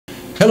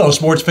Hello,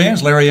 sports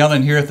fans. Larry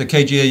Allen here at the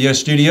KGAS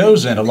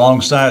studios, and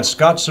alongside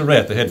Scott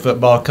Suratt, the head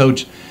football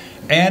coach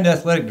and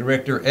athletic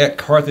director at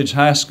Carthage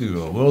High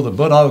School. Well, the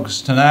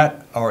Bulldogs tonight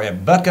are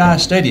at Buckeye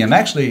Stadium.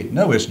 Actually,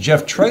 no, it's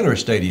Jeff Traylor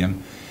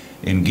Stadium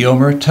in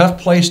Gilmer.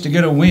 Tough place to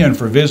get a win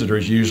for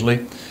visitors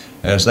usually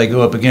as they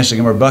go up against the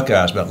Gilmer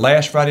Buckeyes. But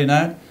last Friday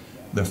night,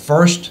 the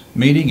first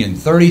meeting in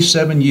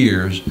 37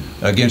 years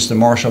against the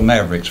Marshall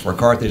Mavericks for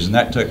Carthage, and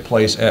that took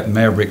place at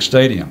Maverick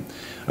Stadium.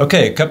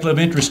 Okay, a couple of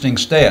interesting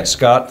stats,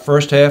 Scott.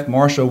 First half,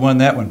 Marshall won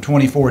that one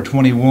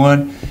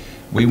 24-21.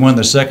 We won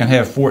the second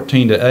half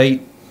 14-8.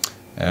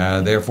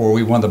 Therefore,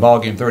 we won the ball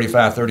game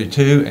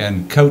 35-32.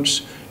 And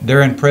Coach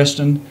Darren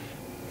Preston,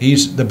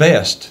 he's the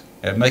best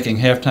at making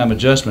halftime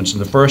adjustments. In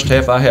the first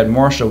half, I had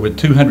Marshall with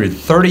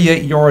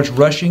 238 yards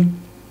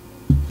rushing.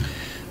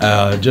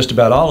 Just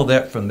about all of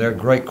that from their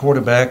great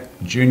quarterback,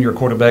 junior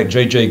quarterback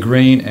J.J.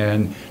 Green,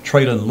 and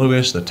Traylon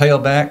Lewis, the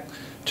tailback.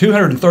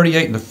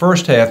 238 in the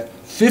first half,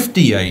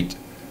 58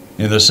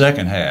 in the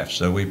second half.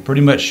 So we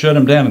pretty much shut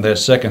them down in that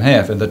second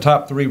half. And the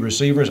top three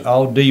receivers,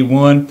 all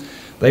D1,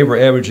 they were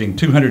averaging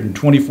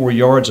 224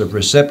 yards of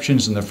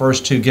receptions in the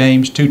first two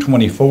games,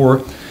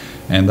 224,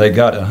 and they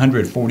got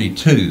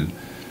 142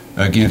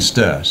 against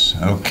us.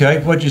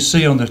 Okay, what'd you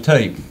see on the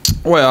tape?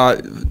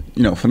 Well,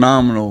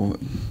 phenomenal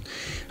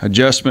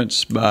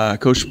adjustments by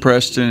Coach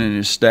Preston and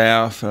his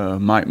staff,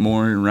 Mike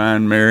Moore and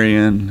Ryan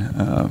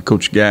Marion,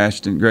 Coach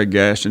Gaston, Greg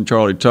Gaston,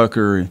 Charlie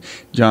Tucker, and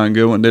John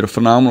Goodwin did a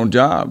phenomenal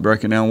job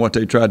breaking down what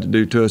they tried to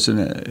do to us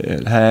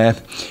at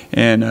half.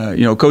 And,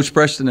 Coach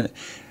Preston,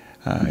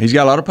 he's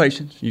got a lot of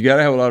patience. You got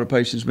to have a lot of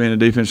patience being a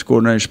defensive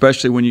coordinator,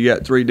 especially when you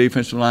got three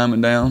defensive linemen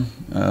down,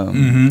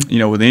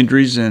 with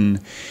injuries.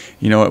 And,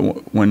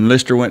 when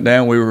Lister went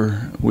down,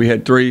 we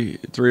had three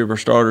of our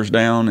starters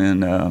down,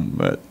 and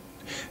but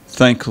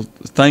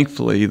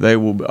thankfully, they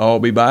will all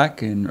be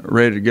back and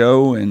ready to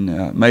go,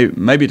 and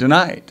maybe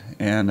tonight.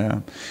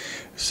 And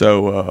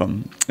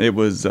it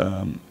was,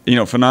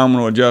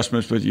 phenomenal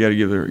adjustments. But you got to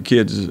give our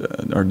kids,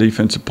 our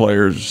defensive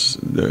players,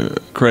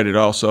 the credit.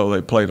 Also,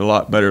 they played a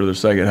lot better the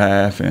second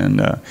half, and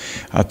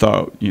I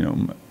thought,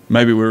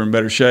 maybe we were in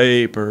better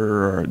shape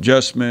or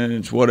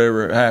adjustments,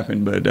 whatever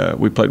happened. But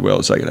we played well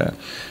the second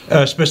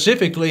half.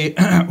 Specifically,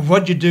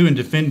 what'd you do in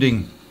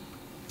defending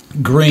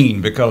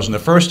Green? Because in the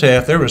first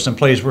half there were some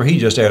plays where he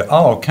just had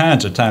all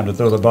kinds of time to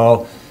throw the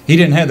ball. He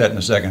didn't have that in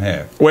the second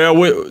half. Well,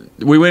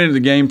 we went into the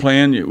game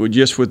plan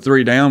just with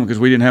three down because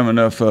we didn't have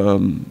enough,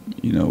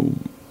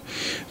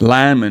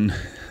 linemen,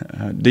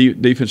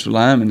 defensive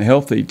linemen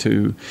healthy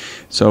to.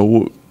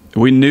 So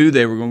we knew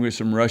they were going to get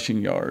some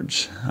rushing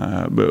yards,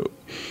 but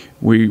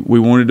we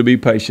wanted to be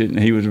patient,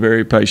 and he was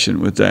very patient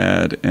with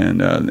that.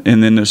 And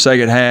then the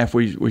second half,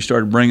 we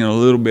started bringing a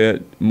little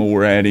bit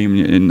more at him,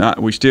 and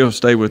we still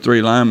stayed with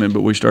three linemen,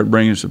 but we started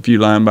bringing us a few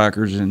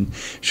linebackers and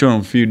showing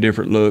him a few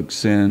different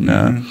looks. And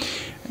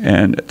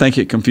and I think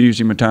it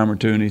confused him a time or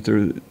two, and he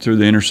threw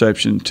the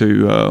interception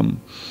to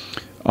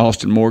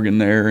Austin Morgan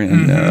there.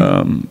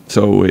 And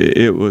so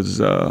it was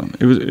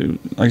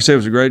like I said, it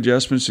was a great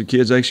adjustment. The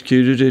kids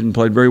executed it and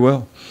played very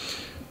well.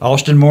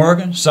 Austin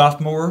Morgan,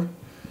 sophomore.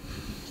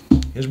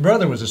 His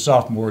brother was a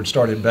sophomore and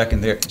started back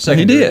in there.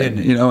 He did. Didn't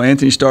he?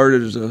 Anthony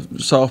started as a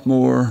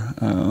sophomore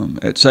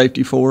at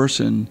safety for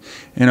us in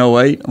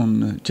 08 on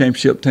the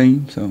championship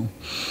team. So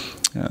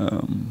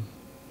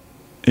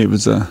it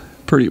was a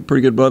pretty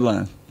good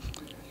bloodline.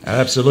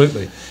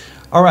 Absolutely.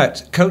 All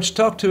right, Coach,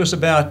 talk to us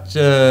about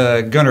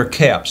Gunnar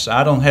Capps.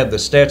 I don't have the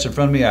stats in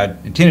front of me. I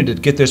intended to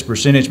get this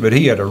percentage, but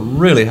he had a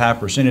really high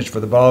percentage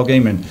for the ball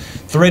game and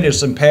threaded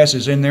some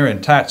passes in there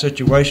in tight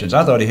situations.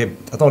 I thought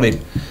he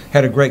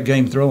had a great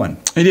game throwing.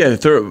 He did. He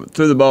threw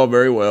the ball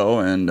very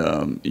well, and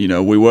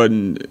we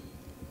wasn't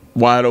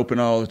wide open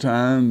all the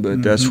time,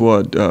 but that's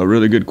what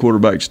really good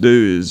quarterbacks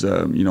do. Is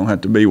you don't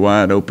have to be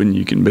wide open.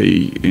 You can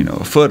be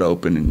a foot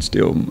open, and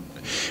still.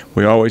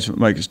 We always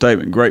make a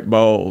statement: great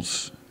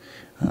balls.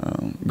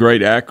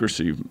 Great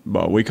accuracy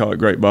ball. We call it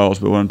great balls,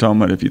 but what I'm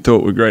talking about, if you throw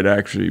it with great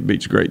accuracy, it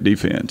beats great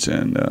defense.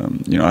 And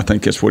I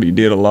think that's what he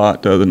did a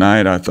lot the other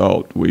night. I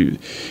thought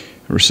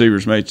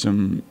receivers made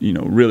some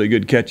really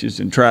good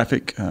catches in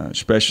traffic,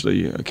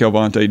 especially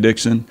Kelvonte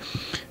Dixon,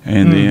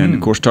 and then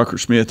of course Tucker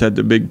Smith had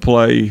the big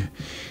play,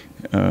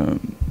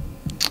 and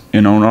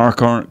on our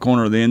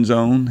corner of the end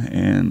zone,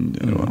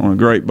 and on a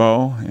great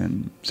ball.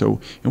 And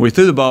we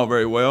threw the ball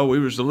very well. We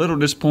was a little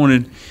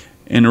disappointed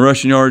in the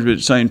rushing yards, but at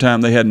the same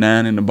time, they had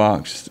 9 in the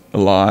box a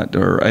lot,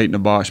 or 8 in the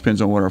box,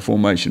 depends on what our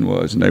formation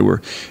was. And they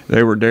were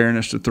daring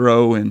us to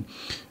throw. And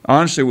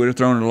honestly, we'd have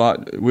thrown it a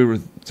lot. We were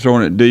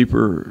throwing it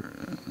deeper.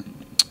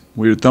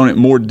 We were throwing it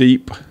more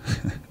deep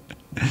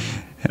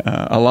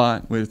a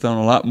lot. We'd have thrown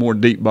a lot more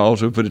deep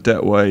balls, we'll put it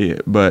that way.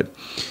 But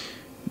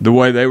the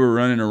way they were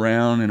running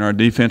around and our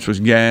defense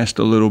was gassed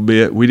a little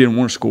bit, we didn't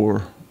want to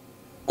score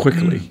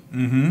quickly.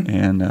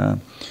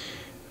 And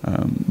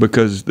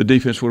because the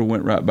defense would have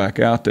went right back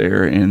out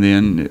there, and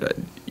then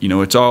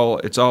it's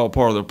all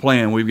part of the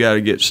plan. We've got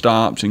to get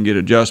stops and get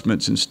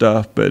adjustments and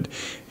stuff. But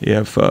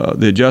if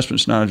the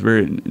adjustment's not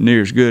very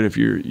near as good if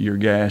you're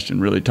gassed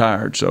and really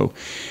tired, so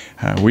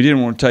we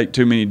didn't want to take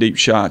too many deep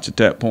shots at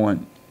that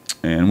point,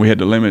 and we had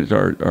to limit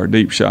our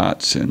deep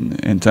shots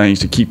and things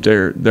to keep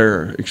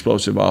their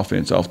explosive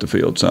offense off the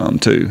field some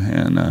too.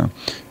 And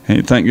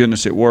thank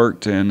goodness it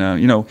worked. And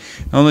the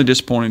only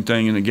disappointing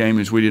thing in the game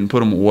is we didn't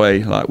put them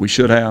away like we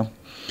should have.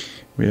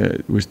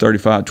 It was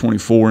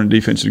 35-24 in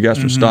defensive got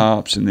some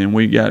stops, and then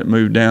we got it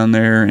moved down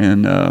there,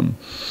 and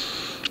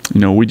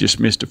we just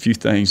missed a few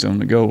things on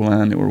the goal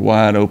line that were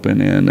wide open,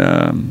 and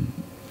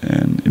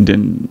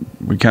then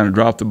we kind of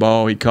dropped the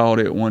ball. He called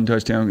it one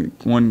touchdown.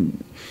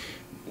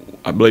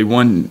 I believe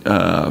one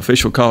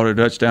official called it a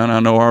touchdown. I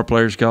know our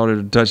players called it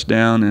a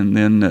touchdown, and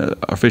then the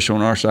official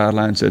on our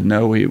sideline said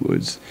no,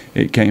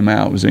 it came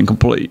out, it was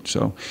incomplete.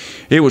 So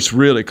it was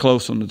really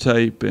close on the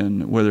tape,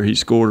 and whether he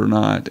scored or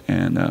not.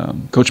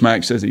 And Coach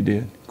Mack says he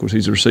did. Of course,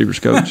 he's a receivers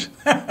coach,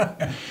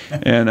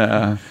 and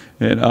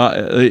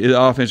the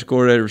offensive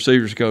coordinator,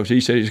 receivers coach, he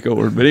said he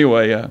scored. But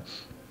anyway,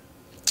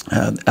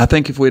 I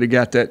think if we'd have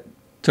got that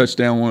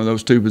touchdown one of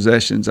those two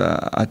possessions,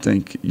 I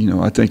think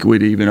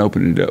we'd even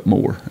opened it up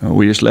more.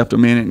 We just left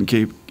them in it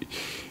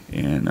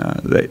and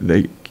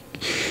they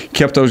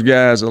kept those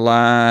guys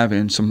alive,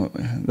 and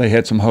they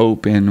had some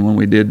hope. And when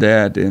we did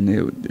that, and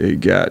it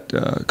got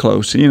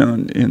close,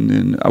 and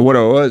then what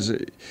I was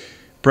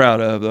proud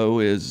of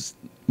though is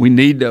we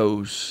need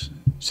those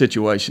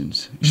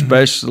situations,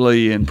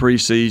 especially in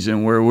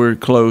preseason where we're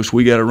close.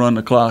 We got to run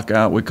the clock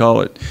out. We call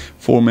it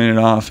 4-minute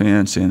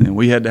offense, and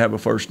we had to have a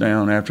first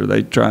down after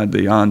they tried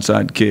the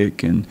onside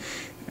kick, and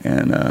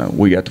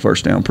we got the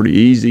first down pretty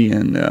easy,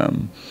 and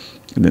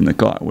then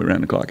we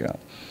ran the clock out.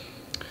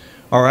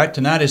 All right,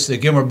 tonight it's the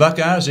Gilmer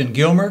Buckeyes in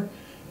Gilmer.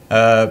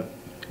 I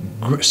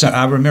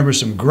remember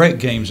some great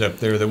games up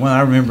there. The one I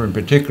remember in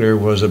particular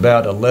was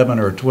about 11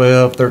 or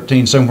 12,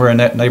 13, somewhere in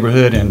that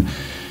neighborhood, and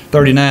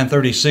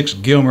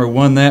 39-36, Gilmer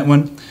won that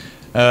one.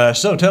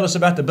 So tell us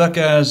about the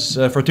Buckeyes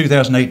for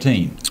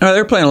 2018.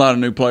 They're playing a lot of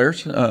new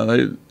players.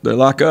 They're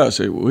like us.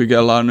 We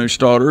got a lot of new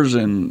starters,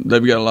 and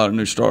they've got a lot of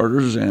new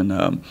starters.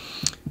 And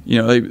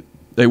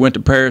they went to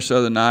Paris the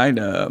other night,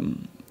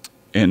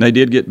 and they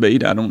did get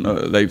beat. I don't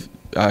know.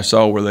 I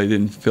saw where they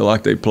didn't feel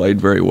like they played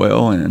very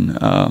well, and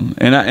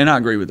I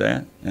agree with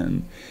that.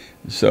 And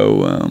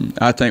so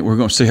I think we're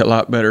going to see a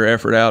lot better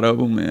effort out of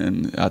them,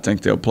 and I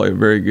think they'll play a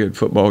very good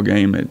football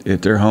game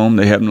at their home.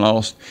 They haven't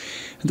lost.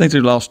 I think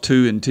they've lost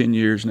 2 in 10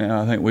 years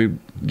now. I think we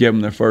gave them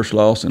their first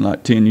loss in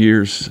like 10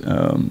 years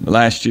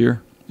last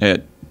year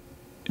at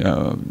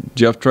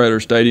Jeff Traylor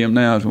Stadium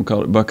now. I was going to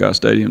call it Buckeye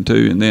Stadium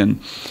too, and then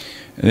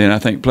I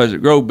think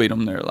Pleasant Grove beat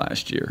them there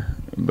last year.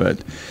 But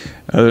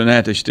other than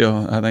that, they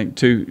still, I think,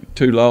 two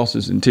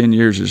losses in 10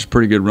 years is a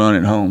pretty good run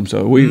at home.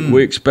 So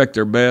we expect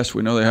their best.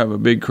 We know they have a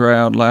big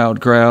crowd,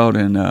 loud crowd,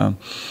 and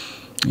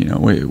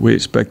we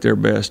expect their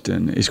best,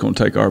 and it's going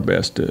to take our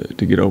best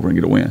to get over and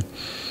get a win.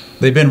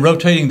 They've been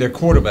rotating their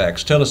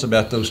quarterbacks. Tell us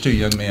about those two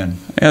young men.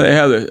 Yeah, they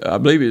have I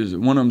believe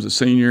one of them's a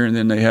senior, and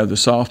then they have the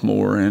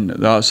sophomore, and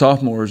the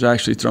sophomore has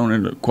actually thrown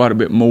in quite a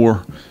bit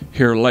more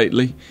here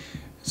lately.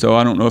 So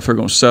I don't know if they're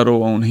going to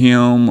settle on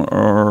him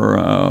or,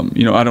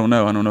 I don't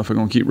know. I don't know if they're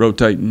going to keep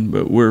rotating,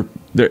 but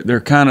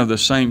they're kind of the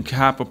same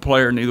type of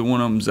player. Neither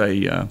one of them's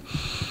a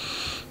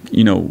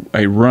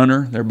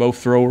runner. They're both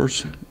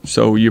throwers,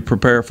 so you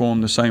prepare for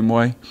them the same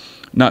way.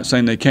 Not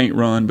saying they can't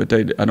run, but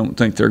I don't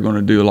think they're going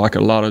to do like a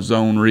lot of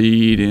zone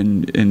read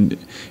and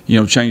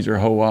change their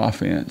whole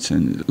offense,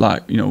 and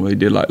they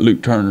did like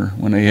Luke Turner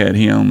when they had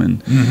him,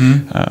 and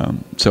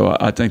so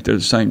I think they're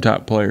the same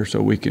type player,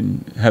 so we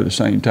can have the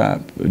same type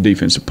of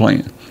defensive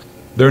plan.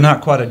 They're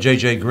not quite a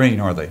J.J. Green,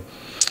 are they?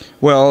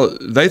 Well,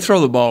 they throw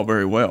the ball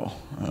very well.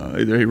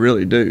 They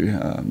really do.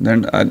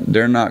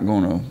 They're not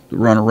going to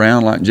run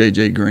around like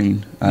J.J.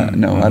 Green.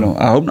 No, I don't.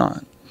 I hope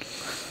not.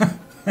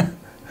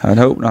 I'd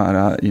hope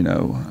not.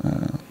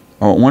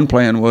 One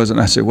plan was,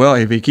 and I said, well,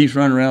 if he keeps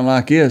running around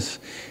like this,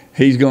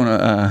 he's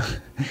gonna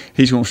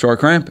start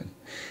cramping,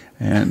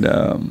 and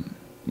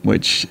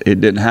which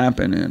it didn't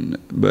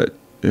happen. But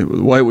the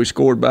way we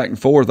scored back and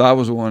forth, I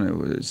was the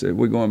one that said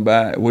we're going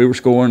back. We were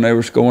scoring, they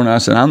were scoring. I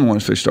said I'm the one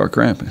to start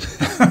cramping.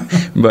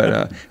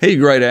 But he's a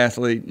great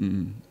athlete,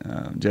 and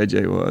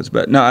JJ was.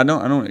 But no, I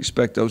don't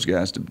expect those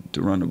guys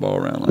to run the ball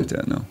around like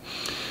that. No.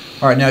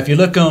 All right, now if you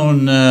look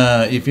on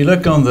the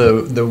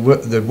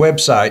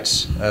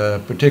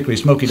websites, particularly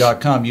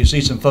Smoky.com, you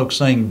see some folks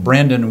saying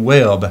Brandon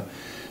Webb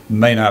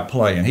may not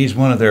play, and he's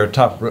one of their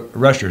top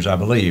rushers, I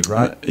believe,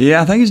 right?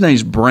 Yeah, I think his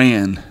name's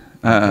Brand,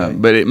 okay.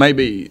 But it may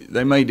be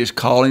they may just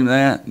call him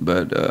that,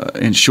 but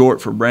in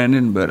short for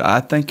Brandon. But I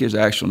think his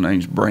actual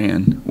name's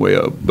Brand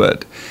Webb,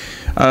 but.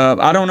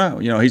 I don't know.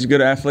 He's a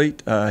good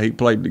athlete. He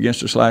played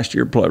against us last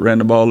year, ran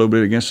the ball a little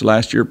bit against us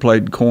last year,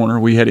 played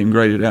corner. We had him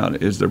graded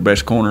out as their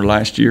best corner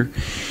last year.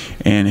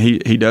 And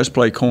he does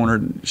play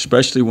corner,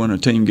 especially when a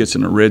team gets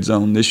in the red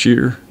zone this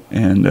year.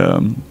 And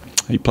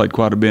He played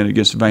quite a bit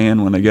against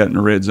Van when they got in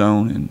the red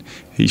zone, and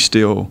he's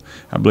still,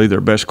 I believe,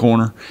 their best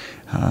corner.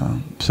 We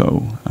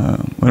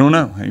don't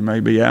know. He may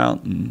be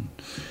out, and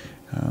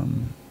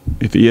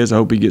if he is, I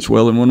hope he gets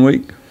well in 1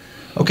 week.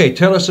 Okay,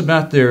 tell us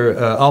about their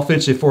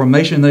offensive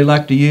formation they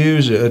like to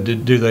use.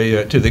 Do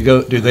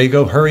they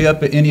go hurry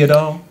up any at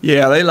all?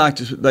 Yeah, they like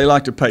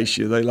to pace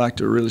you. They like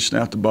to really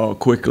snap the ball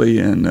quickly,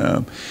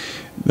 and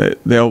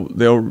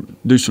they'll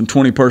do some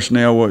 20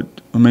 personnel. What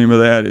I mean by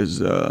that is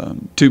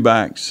 2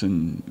 backs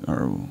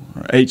or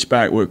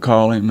H-back we'll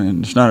call him,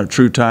 and it's not a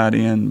true tight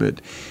end,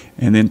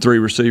 and then 3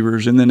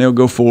 receivers, and then they'll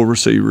go 4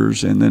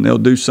 receivers, and then they'll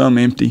do some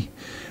empty.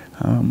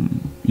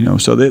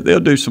 So they'll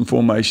do some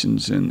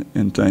formations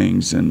and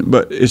things,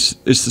 but it's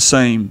the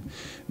same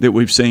that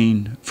we've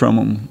seen from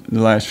them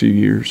the last few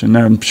years, and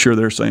I'm sure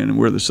they're saying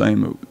we're the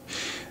same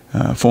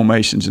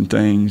formations and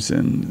things,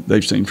 and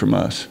they've seen from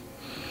us.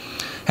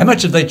 How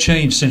much have they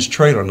changed since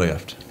Traylor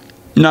left?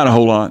 Not a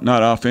whole lot.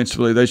 Not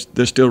offensively.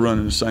 They're still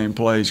running the same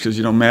plays because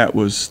Matt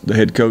was the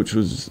head coach,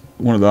 was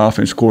one of the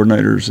offense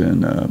coordinators,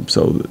 and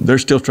so they're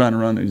still trying to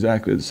run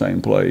exactly the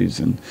same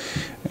plays, and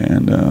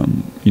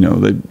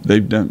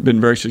they've been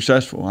very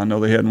successful. I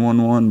know they hadn't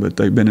won one, but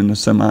they've been in the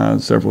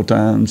semis several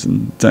times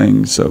and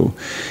things. So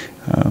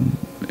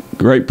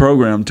great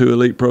program, 2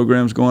 elite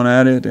programs going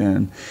at it,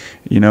 and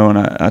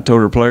I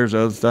told our players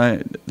the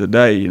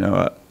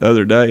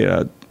other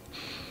day.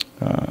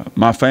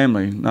 My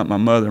family, not my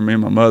mother, me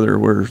and my mother,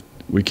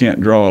 we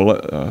can't draw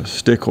a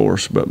stick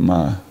horse, but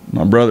my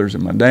brothers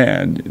and my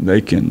dad,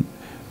 they can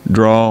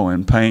draw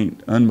and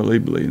paint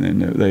unbelievably,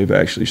 and they've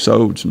actually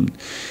sold some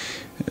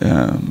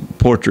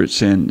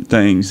portraits and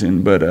things,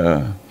 and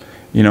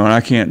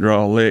I can't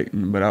draw a lick,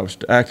 but I was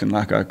acting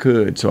like I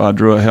could, so I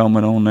drew a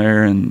helmet on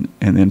there and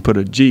then put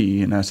a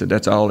G, and I said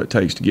that's all it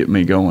takes to get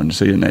me going,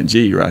 seeing that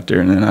G right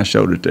there, and then I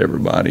showed it to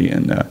everybody,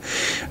 and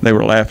they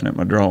were laughing at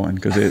my drawing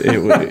because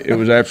it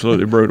was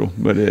absolutely brutal,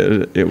 but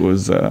it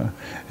was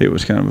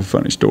kind of a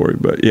funny story.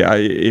 But yeah,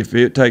 if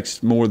it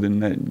takes more than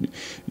that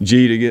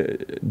G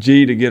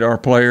to get our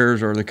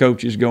players or the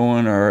coaches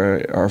going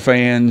or our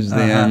fans,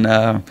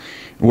 then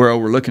we're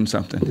overlooking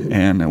something,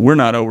 and we're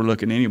not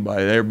overlooking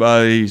anybody.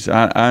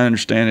 I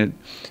understand it.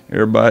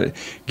 Everybody,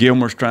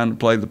 Gilmer's trying to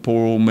play the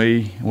poor old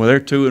me. Well,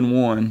 they're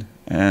 2-1,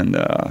 and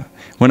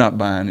we're not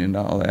buying into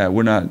all that.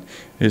 We're not.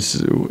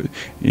 It's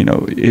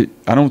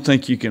I don't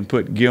think you can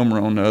put Gilmer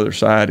on the other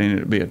side and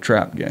it'd be a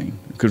trap game,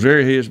 because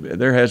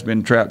there has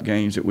been trap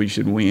games that we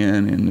should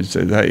win, and it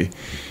said, hey,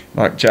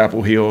 like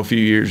Chapel Hill a few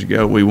years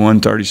ago, we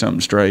won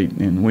 30-something straight,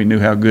 and we knew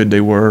how good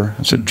they were.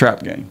 It's a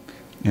trap game.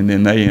 And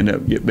then they end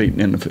up get beaten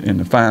in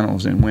the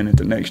finals and win it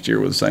the next year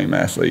with the same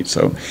athletes.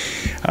 So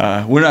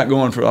we're not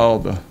going for all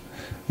the,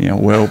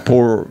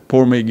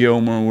 poor me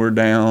Gilmer, we're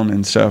down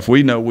and stuff.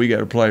 We know we got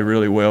to play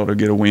really well to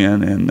get a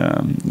win, and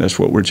that's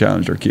what we're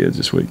challenging our kids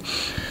this week.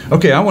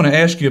 Okay, I want to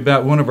ask you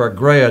about one of our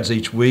grads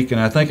each week, and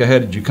I think I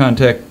had you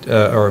contact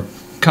or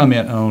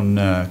comment on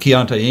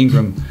Keontae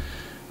Ingram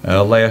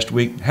last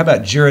week. How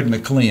about Jared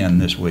McLean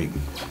this week?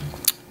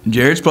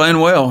 Jared's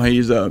playing well.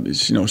 He's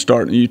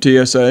starting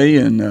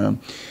UTSA, and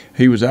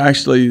he was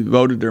actually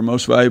voted their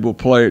most valuable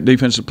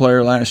defensive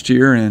player last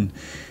year, and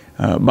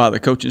by the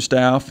coaching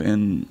staff,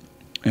 and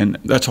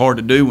that's hard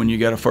to do when you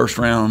got a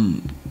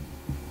first-round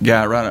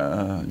guy right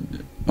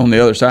on the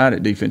other side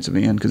at defensive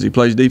end, because he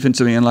plays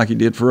defensive end like he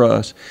did for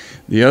us.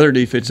 The other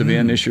defensive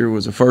end this year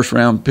was a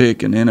first-round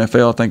pick in the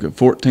NFL, I think a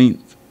 14th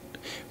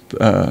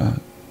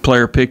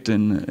player picked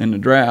in the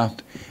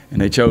draft,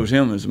 and they chose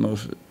him as the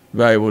most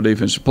valuable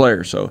defensive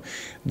player. So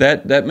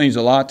that means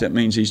a lot. That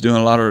means he's doing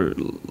a lot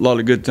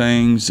of good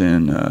things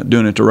and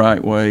doing it the right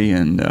way.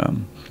 And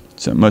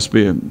so it must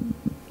be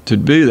to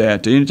do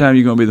that. Anytime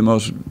you're going to be the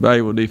most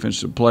valuable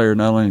defensive player,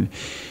 not only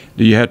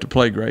do you have to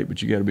play great,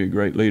 but you got to be a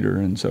great leader.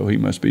 And so he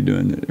must be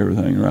doing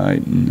everything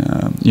right.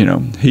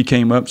 And he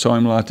came up, saw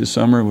him a lot this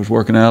summer, was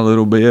working out a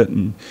little bit,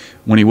 and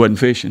when he wasn't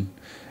fishing.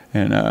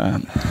 And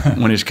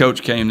when his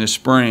coach came this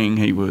spring,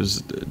 he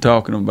was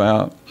talking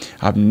about,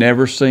 I've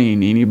never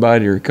seen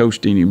anybody or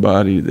coached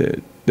anybody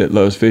that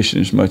loves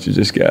fishing as much as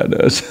this guy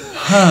does.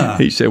 Huh.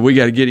 He said, we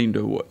got to get him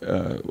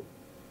to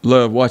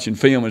love watching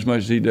film as much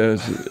as he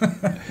does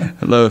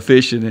love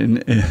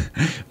fishing.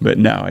 But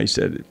no, he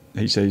said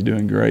he's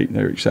doing great, and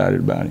they're excited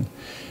about him.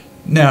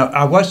 Now,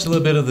 I watched a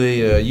little bit of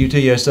the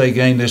UTSA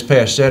game this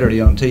past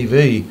Saturday on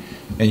TV,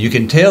 and you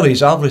can tell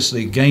he's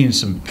obviously gained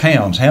some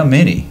pounds. How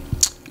many?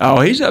 Oh,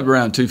 he's up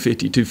around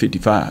 250,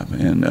 255,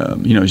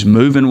 and he's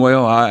moving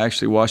well. I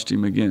actually watched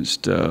him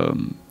against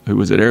who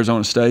was at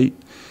Arizona State,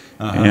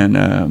 and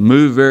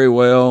moved very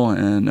well.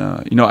 And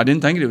I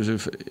didn't think it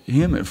was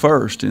him at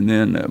first, and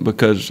then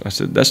because I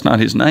said that's not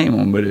his name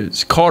on, but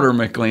it's Carter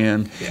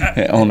McLean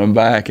on the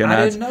back. And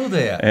I didn't know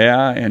that.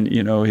 Yeah,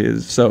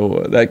 and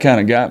so that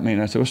kind of got me,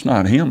 and I said, well, it's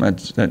not him.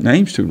 That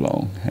name's too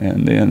long.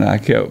 And then I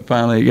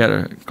finally got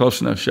a close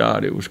enough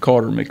shot. It was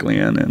Carter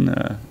McLean,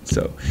 and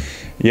so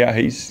yeah,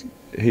 he's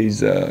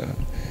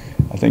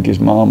I think his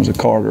mom's a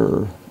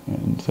Carter.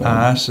 And so,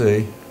 I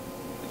see.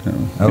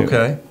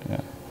 Okay.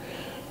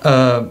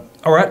 Yeah.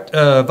 All right,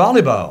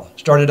 volleyball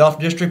started off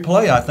district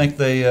play. I think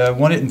they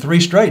won it in 3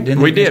 straight, didn't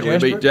they? We did. We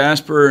beat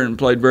Jasper and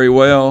played very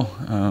well.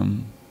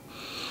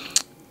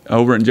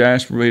 Over in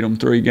Jasper, beat them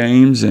 3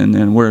 games, and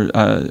then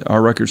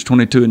our record's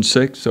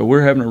 22-6. So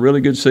we're having a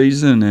really good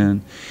season,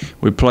 and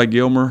we play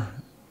Gilmer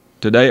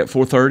today at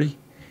 4:30.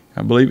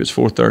 I believe it's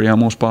 4:30. I'm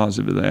almost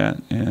positive of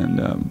that.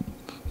 And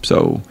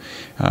so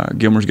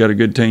Gilmer's got a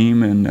good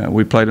team, and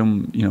we played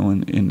them,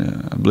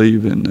 I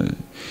believe in the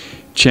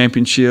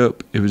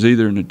championship. It was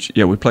either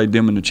we played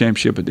them in the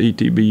championship at the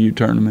ETBU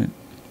tournament,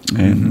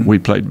 and we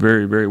played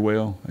very, very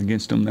well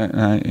against them that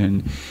night,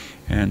 and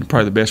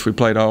probably the best we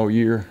played all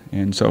year.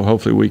 And so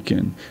hopefully we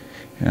can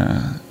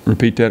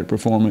repeat that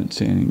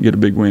performance and get a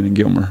big win in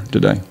Gilmer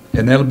today.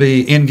 And that'll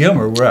be in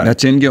Gilmer, right?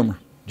 That's in Gilmer.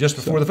 Just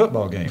before the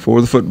football game. Before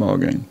the football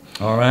game.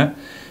 All right.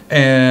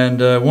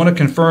 And want to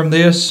confirm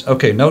this.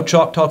 Okay, no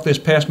chalk talk this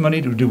past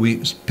Monday. Do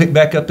we pick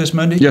back up this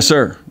Monday? Yes,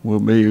 sir. We'll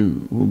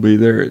be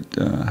there at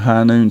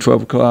high noon,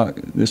 12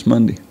 o'clock this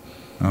Monday.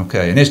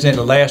 Okay. And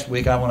incidentally, last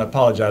week I want to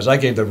apologize. I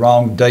gave the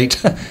wrong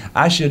date.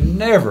 I should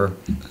never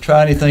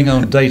try anything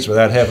on dates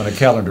without having a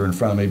calendar in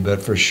front of me.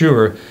 But for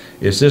sure,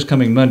 it's this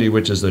coming Monday,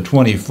 which is the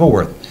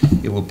 24th.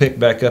 It will pick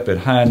back up at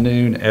high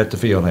noon at the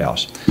field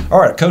house.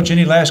 All right, Coach.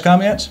 Any last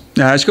comments?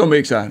 No, it's going to be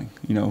exciting.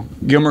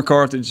 Gilmer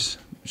Carthage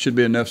should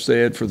be enough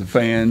said for the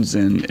fans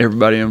and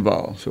everybody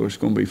involved, so it's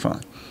going to be fun.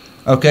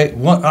 Okay,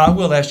 I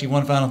will ask you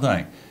one final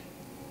thing.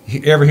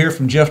 You ever hear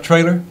from Jeff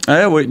Traylor?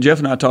 Yeah, Jeff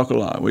and I talk a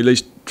lot. We at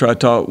least try to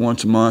talk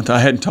once a month. I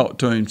hadn't talked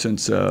to him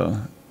since, the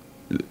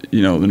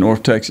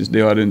North Texas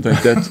deal. I didn't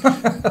think that's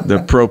the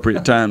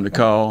appropriate time to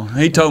call.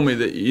 He told me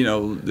that,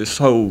 this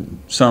whole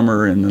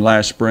summer and the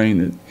last spring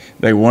that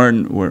they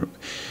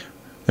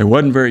They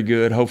wasn't very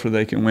good. Hopefully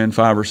they can win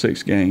 5 or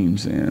 6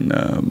 games. And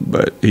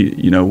but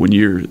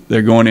when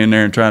they're going in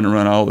there and trying to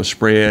run all the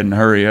spread and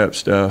hurry up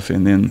stuff,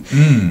 and then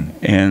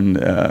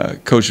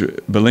Coach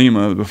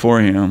Belima before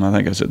him, I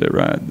think I said that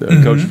right.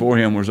 The coach before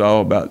him was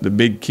all about the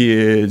big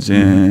kids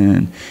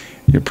and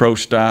your pro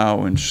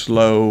style and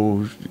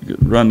slow,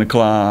 run the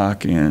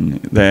clock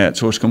and that.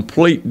 So it's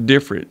complete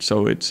different.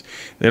 So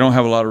they don't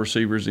have a lot of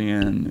receivers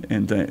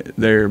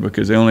there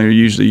because they only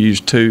usually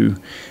use 2.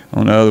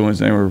 On the other ones,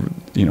 they were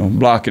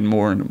blocking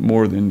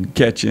more than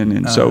catching,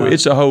 and so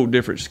it's a whole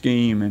different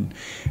scheme.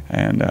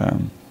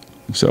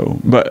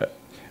 But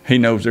he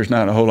knows there's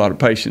not a whole lot of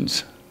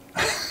patience.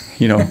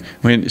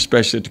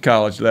 Especially at the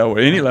college level,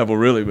 any level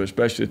really, but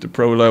especially at the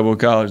pro level,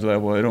 college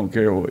level, they don't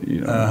care what they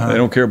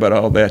don't care about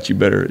all that. You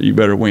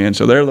better win.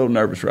 So they're a little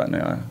nervous right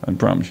now. I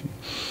promise you.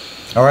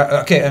 All right.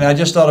 Okay. And I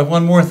just thought of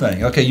one more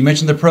thing. Okay, you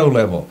mentioned the pro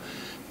level,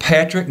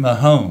 Patrick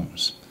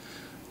Mahomes.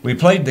 We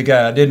played the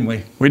guy, didn't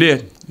we? We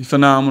did. He's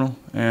phenomenal,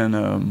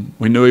 and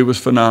we knew he was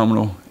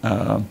phenomenal.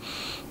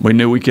 We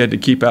knew we had to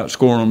keep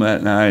outscoring him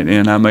that night,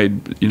 and I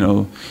made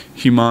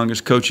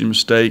humongous coaching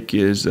mistake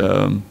is.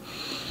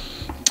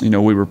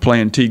 We were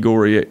playing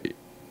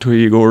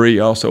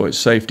Tigori also at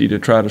safety to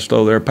try to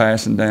slow their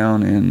passing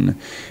down, and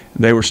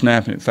they were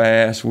snapping it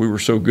fast. We were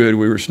so good,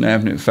 we were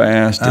snapping it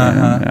fast.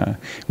 And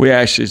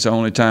it's the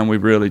only time we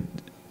really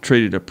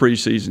treated a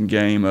preseason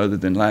game other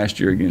than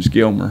last year against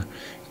Gilmer,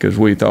 because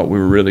we thought we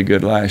were really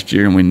good last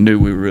year, and we knew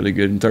we were really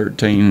good in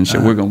 13, and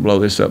said we're going to blow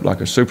this up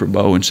like a Super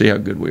Bowl and see how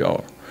good we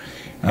are.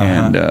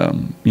 And,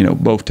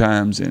 both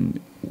times, and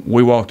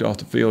we walked off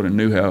the field and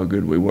knew how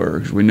good we were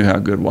because we knew how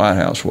good White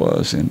House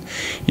was. And,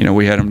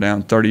 we had them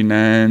down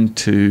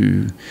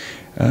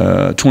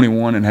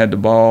 39-21 and had the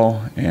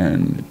ball.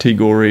 And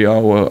Tigori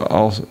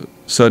all of a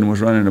sudden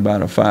was running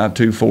about a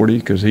 5.2 40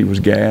 because he was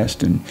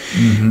gassed. And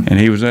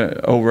he was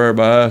over there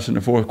by us in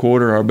the fourth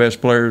quarter. Our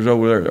best players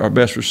over there, our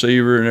best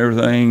receiver and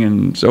everything,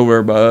 and it's over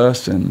there by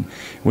us. And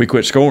we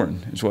quit scoring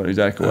is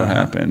exactly what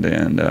happened.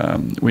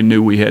 And we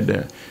knew we had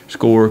to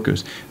score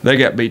because they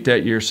got beat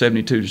that year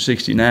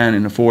 72-69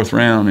 in the 4th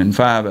round in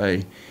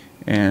 5A,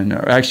 and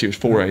actually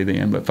it was 4A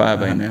then, but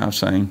 5A now I'm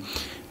saying,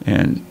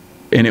 and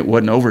it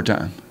wasn't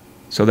overtime,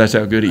 so that's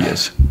how good he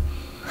is.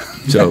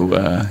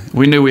 So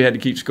we knew we had to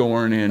keep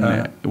scoring,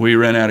 and we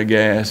ran out of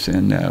gas,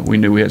 and we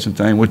knew we had some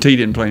things. Well, T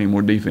didn't play any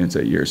more defense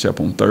that year except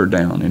on 3rd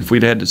down, and if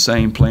we'd had the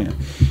same plan,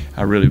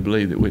 I really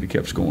believe that we'd have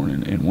kept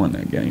scoring and won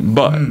that game.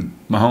 But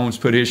Mahomes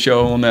put his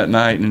show on that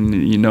night, and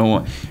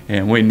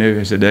and we knew.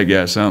 I said, that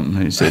guy's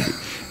something. He said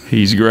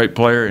he's a great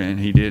player, and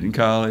he did in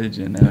college,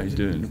 and now he's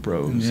doing it in the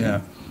pros.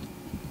 Yeah.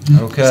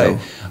 Okay.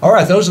 All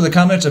right, those are the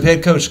comments of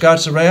head coach Scott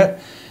Suratt.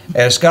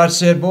 As Scott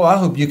said, boy, I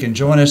hope you can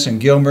join us in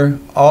Gilmer.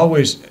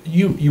 Always,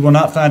 you will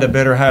not find a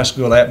better high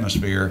school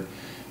atmosphere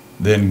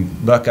than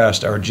Buckeye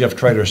or Jeff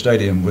Traylor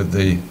Stadium with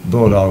the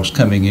Bulldogs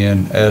coming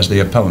in as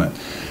the opponent.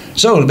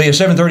 So it'll be a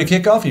 7:30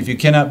 kickoff. If you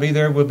cannot be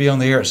there, we'll be on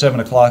the air at 7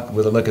 o'clock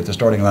with a look at the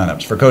starting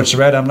lineups. For Coach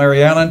Suratt, I'm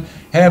Larry Allen.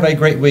 Have a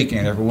great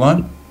weekend,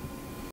 everyone.